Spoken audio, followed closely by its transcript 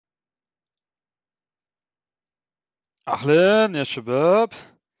Ahlan, ya Shabab.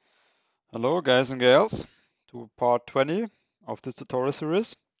 Hello, guys and girls, to part 20 of this tutorial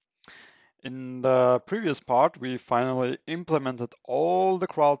series. In the previous part, we finally implemented all the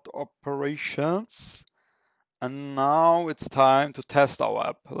crowd operations, and now it's time to test our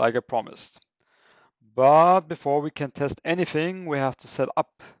app, like I promised. But before we can test anything, we have to set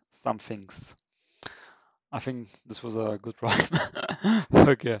up some things. I think this was a good rhyme.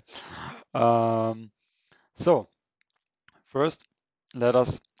 Okay. Um, so, first, let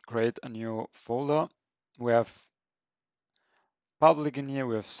us create a new folder. We have public in here,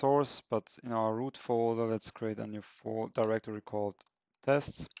 we have source, but in our root folder, let's create a new directory called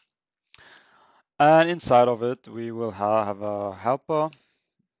tests. And inside of it, we will have a helper.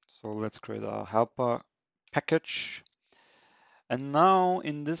 So let's create a helper package. And now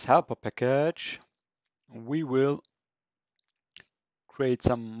in this helper package, we will create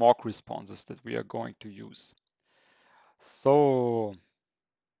some mock responses that we are going to use. So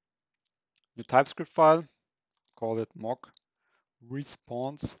new TypeScript file, call it mock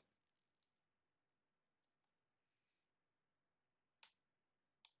response.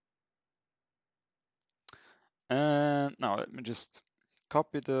 And now let me just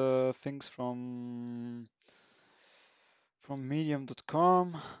copy the things from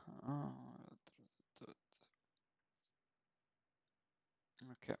medium.com.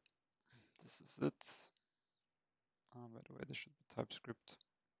 Okay, this is it. By the way, this should be TypeScript.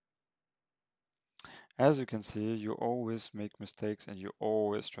 As you can see, you always make mistakes and you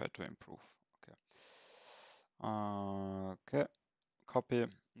always try to improve. Okay. Okay, copy.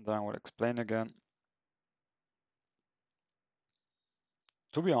 Then I will explain again.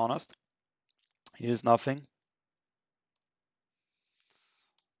 To be honest, here's nothing.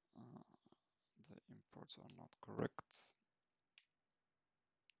 The imports are not correct.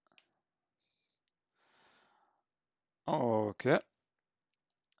 Okay.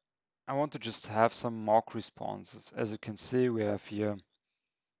 I want to just have some mock responses. As you can see, we have here,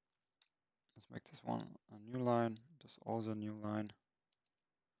 let's make this one a new line. This also a new line.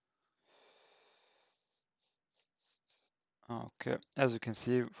 Okay, as you can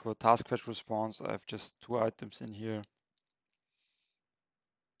see, for task fetch response, I have just 2 items in here,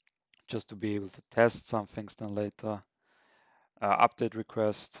 just to be able to test some things then later. Update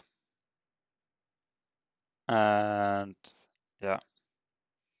request, and yeah,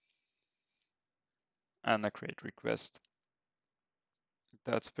 and a create request.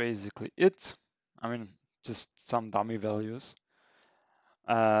 That's basically it. I mean, just some dummy values,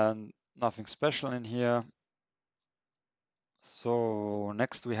 and nothing special in here. So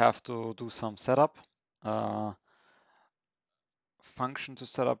next we have to do some setup. Function to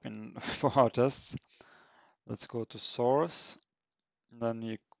set up in for our tests. Let's go to source. Then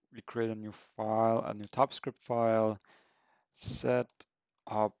we create a new file, a new TypeScript file, set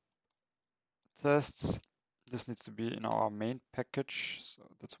up tests. This needs to be in our main package, so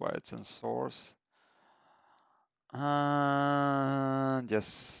that's why it's in source. And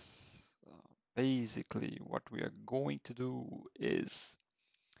yes, basically what we are going to do is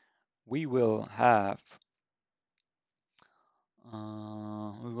we will have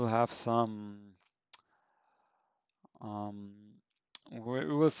some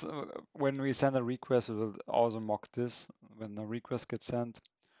when we send a request, we will also mock this when the request gets sent.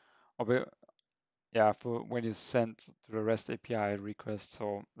 Or yeah, for when you send to the REST API request.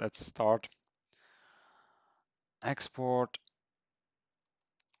 So let's start. Export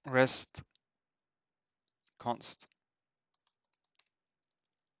REST const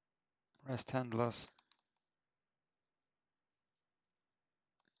REST handlers.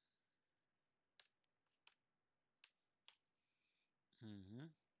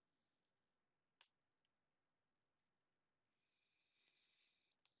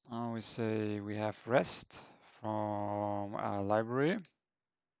 Now we say we have REST from a library,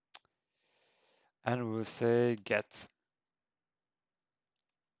 and we will say get.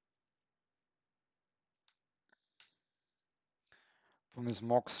 From this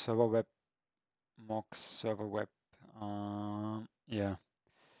mock server web. Yeah.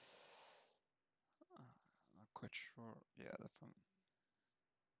 Not quite sure.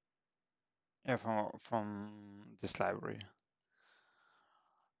 Yeah, from this library.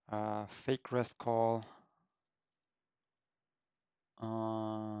 Fake REST call.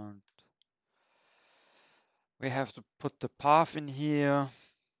 And we have to put the path in here.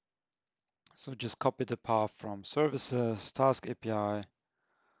 So just copy the path from services, task API,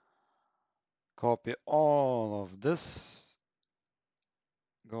 copy all of this,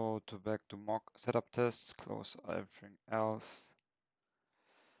 go to back to mock setup tests, close everything else.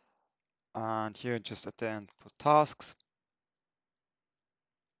 And here just at the end put tasks.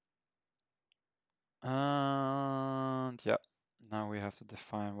 And yeah, now we have to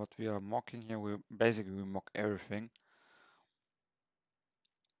define what we are mocking here. We mock everything.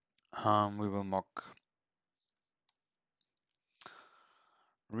 We will mock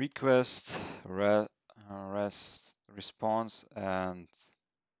request, rest, response, and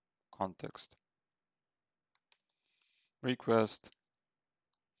context. Request,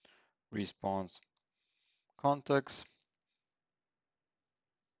 response, context.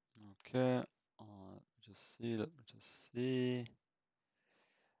 Okay, let me just see.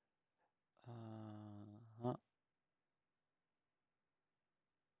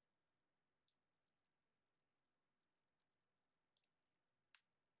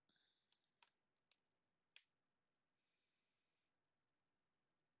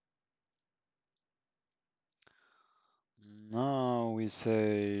 Now we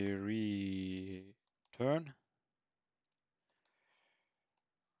say return.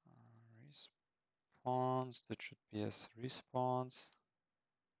 Response, that should be as response.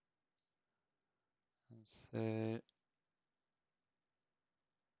 And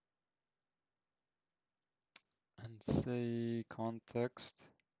say context.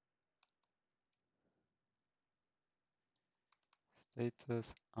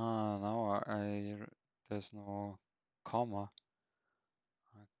 Status. Now there's no comma.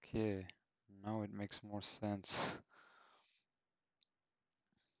 Okay, now it makes more sense.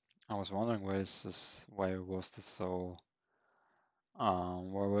 I was wondering why was this so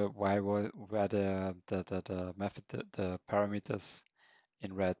why were the method the parameters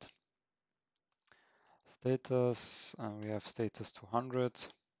in red. Status, we have status 200.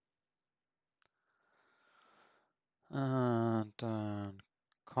 And then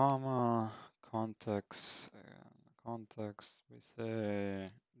comma, context, we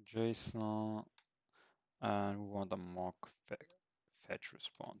say JSON, and we want a mock fetch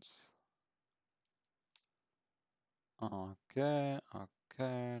response. Okay,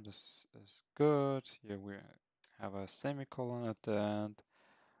 this is good. Here we have a semicolon at the end.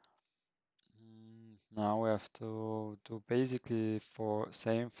 Now we have to do basically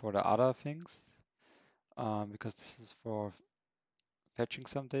same for the other things, because this is for fetching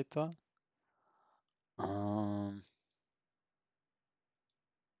some data.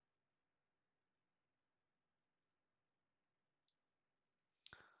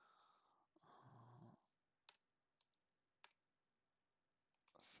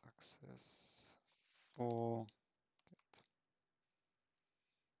 Successful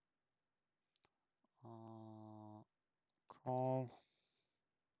call.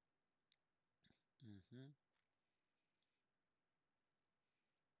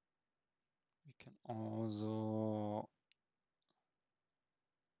 We can also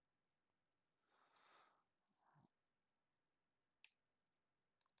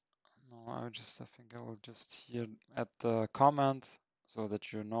I think I will just here add the comment so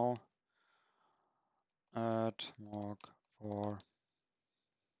that you know. Add mock for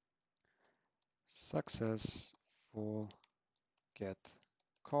successful get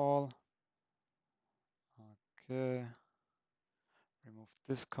call. Okay. Remove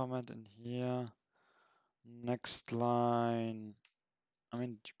this comment in here. Next line. I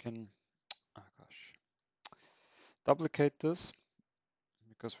mean, you can, duplicate this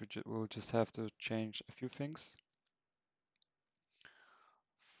because we'll just have to change a few things.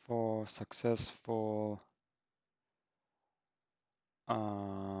 For successful,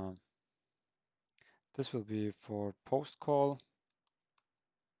 this will be for post call.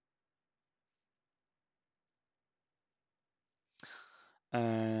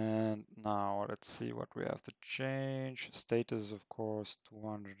 And now let's see what we have to change. Status, of course,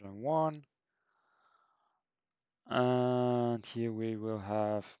 201. And here we will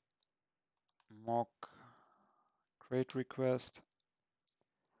have mock create request.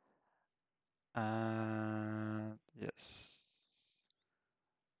 And yes,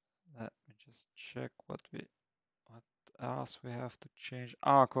 let me just check what else we have to change.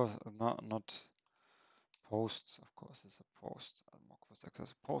 Of course, not posts. Of course, it's a post. Add mock for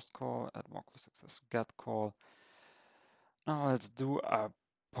success post call. Add mock for success get call. Now let's do a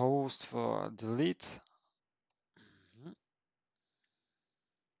post for delete.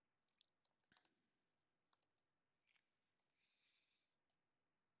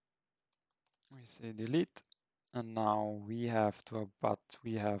 We say delete, and now we have to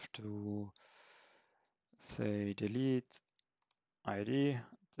say delete ID.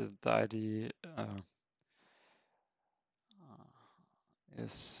 The ID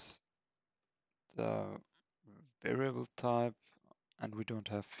is the variable type, and we don't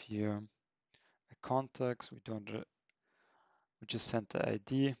have here a context. We just send the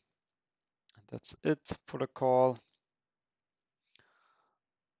ID, and that's it for the call.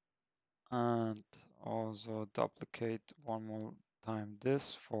 And also duplicate one more time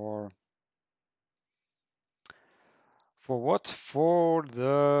this for what? For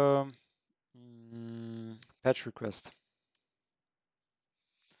the patch request.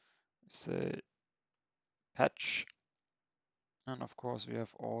 Say patch, and of course we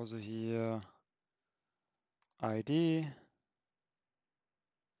have also here ID,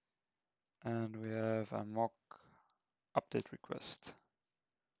 and we have a mock update request.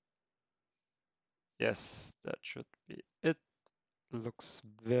 Yes, that should be it. Looks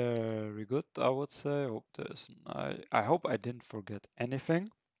very good, I would say. I hope I didn't forget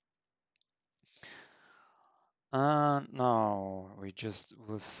anything. And now we just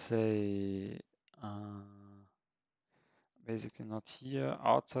will say, basically not here.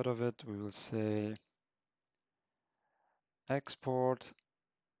 Outside of it, we will say export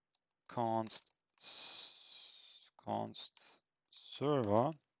const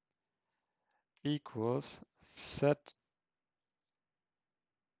server equals setup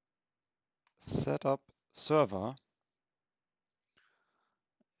server.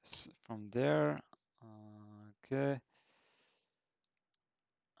 From there, okay.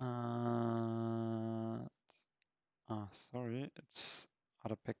 Sorry, it's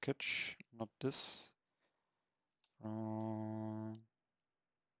other package, not this.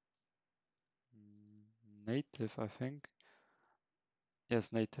 Native, I think.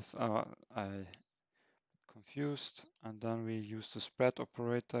 Yes, native. I confused. And then we use the spread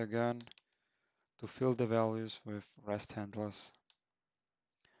operator again to fill the values with REST handlers.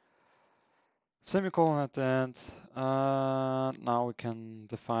 Semicolon at the end. Now we can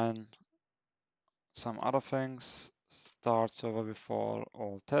define some other things. Start server before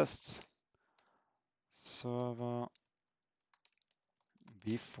all tests. Server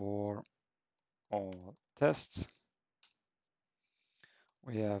before all tests.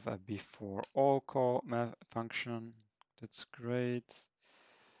 We have a before all call function. That's great.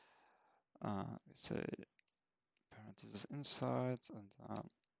 We say parentheses inside, and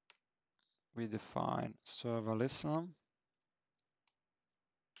we define server listen.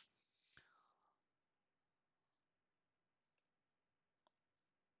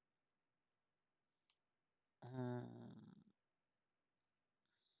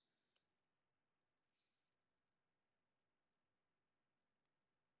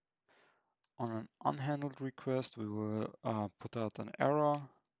 On an unhandled request, we will put out an error.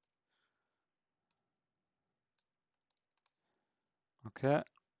 Okay.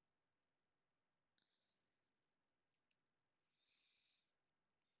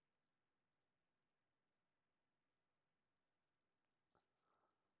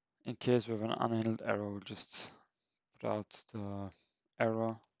 In case we have an unhandled error, we'll just put out the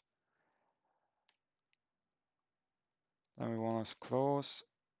error. Then we want to close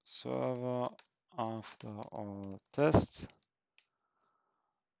server after all tests.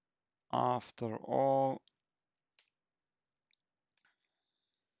 After all,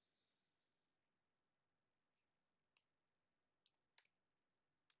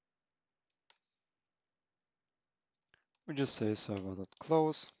 we just say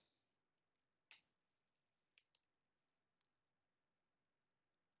server.close.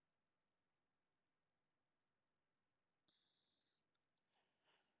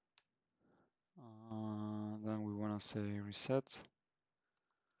 Then we want to say reset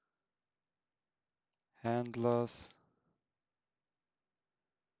handlers,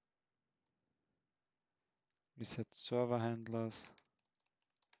 reset server handlers.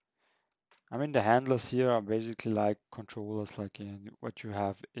 I mean, the handlers here are basically like controllers, like in what you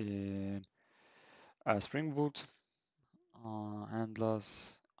have in Spring Boot.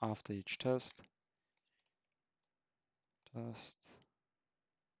 Handlers after each test.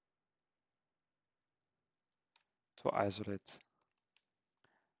 To isolate.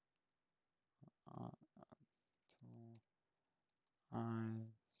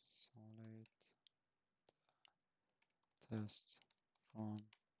 Isolate tests from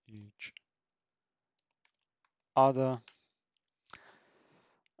each other.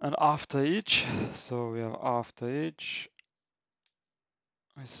 And after each, so we have after each,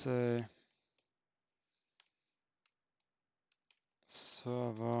 we say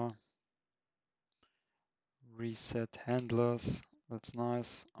server reset handlers. That's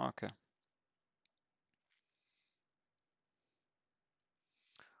nice. Okay.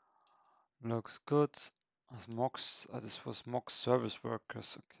 Looks good. As mocks, this was mock service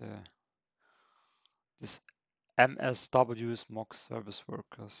workers. Okay. This MSW is mock service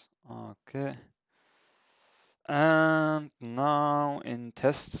workers. Okay. And now in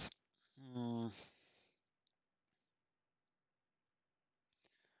tests,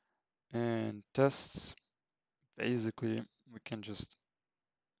 basically we can just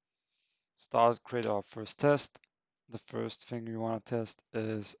create our first test. The first thing we want to test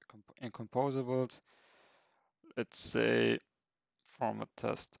is in composables. Let's say format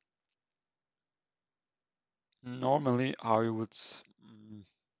test. Normally, how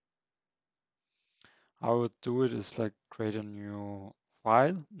I would do it is like create a new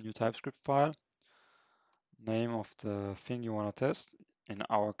file, new TypeScript file. Name of the thing you want to test. In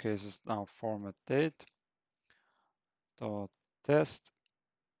our case, is now format date dot test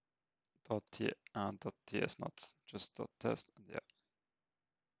dot ts, not just dot test. Yeah,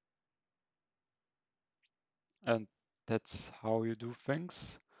 and that's how you do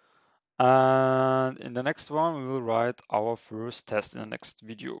things. And in the next one, we will write our first test in the next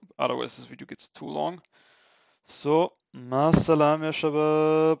video. Otherwise, this video gets too long. So, ma salam ya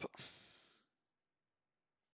shabab.